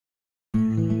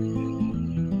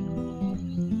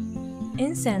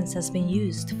Incense has been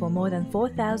used for more than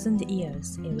 4,000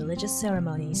 years in religious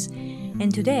ceremonies,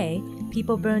 and today,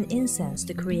 people burn incense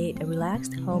to create a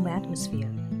relaxed home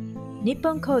atmosphere.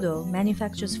 Nippon Kodo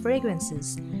manufactures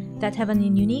fragrances that have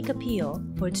an unique appeal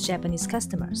for its Japanese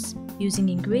customers, using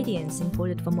ingredients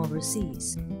imported from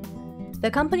overseas.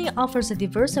 The company offers a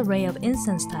diverse array of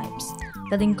incense types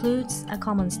that includes a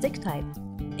common stick type,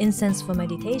 incense for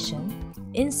meditation,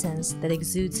 incense that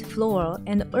exudes floral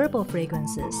and herbal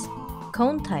fragrances,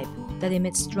 cone type that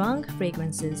emits strong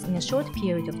fragrances in a short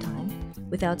period of time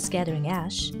without scattering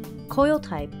ash, coil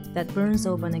type that burns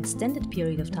over an extended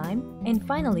period of time, and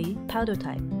finally, powder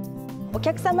type. お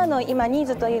客様の今ニー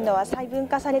ズというのは細分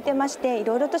化されてましてい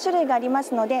ろいろと種類がありま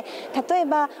すので、例え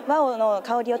ば和オの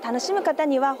香りを楽しむ方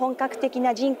には本格的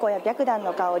な人香や白檀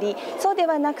の香り、そうで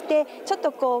はなくてちょっ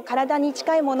と体に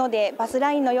近いものでバス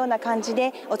ラインのような感じ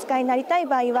でお使いになりたい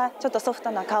場合はちょっとソフト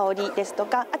な香りですと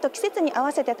か、あと季節に合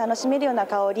わせて楽しめるような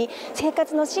香り、生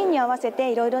活のシーンに合わせ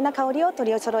ていろいろな香りを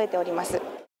取り揃えております。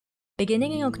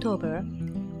Beginning in October,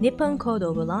 Nippon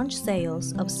Kodo will launch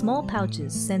sales of small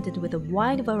pouches scented with a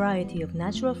wide variety of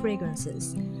natural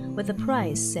fragrances, with a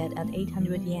price set at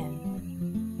 800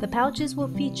 yen. The pouches will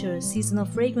feature seasonal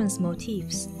fragrance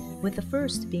motifs, with the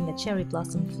first being a cherry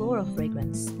blossom floral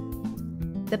fragrance.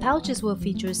 The pouches will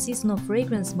feature seasonal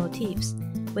fragrance motifs,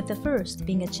 with the first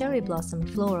being a cherry blossom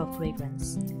floral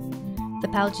fragrance. The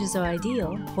pouches are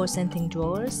ideal for scenting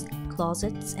drawers,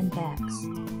 closets, and bags.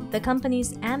 The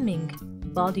company's Amming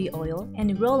body oil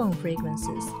and roll-on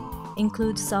fragrances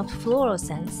include soft floral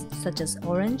scents such as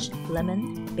orange,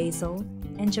 lemon, basil,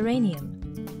 and geranium.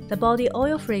 The body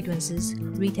oil fragrances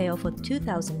retail for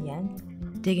 2,000 yen.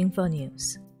 DigInfo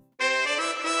News.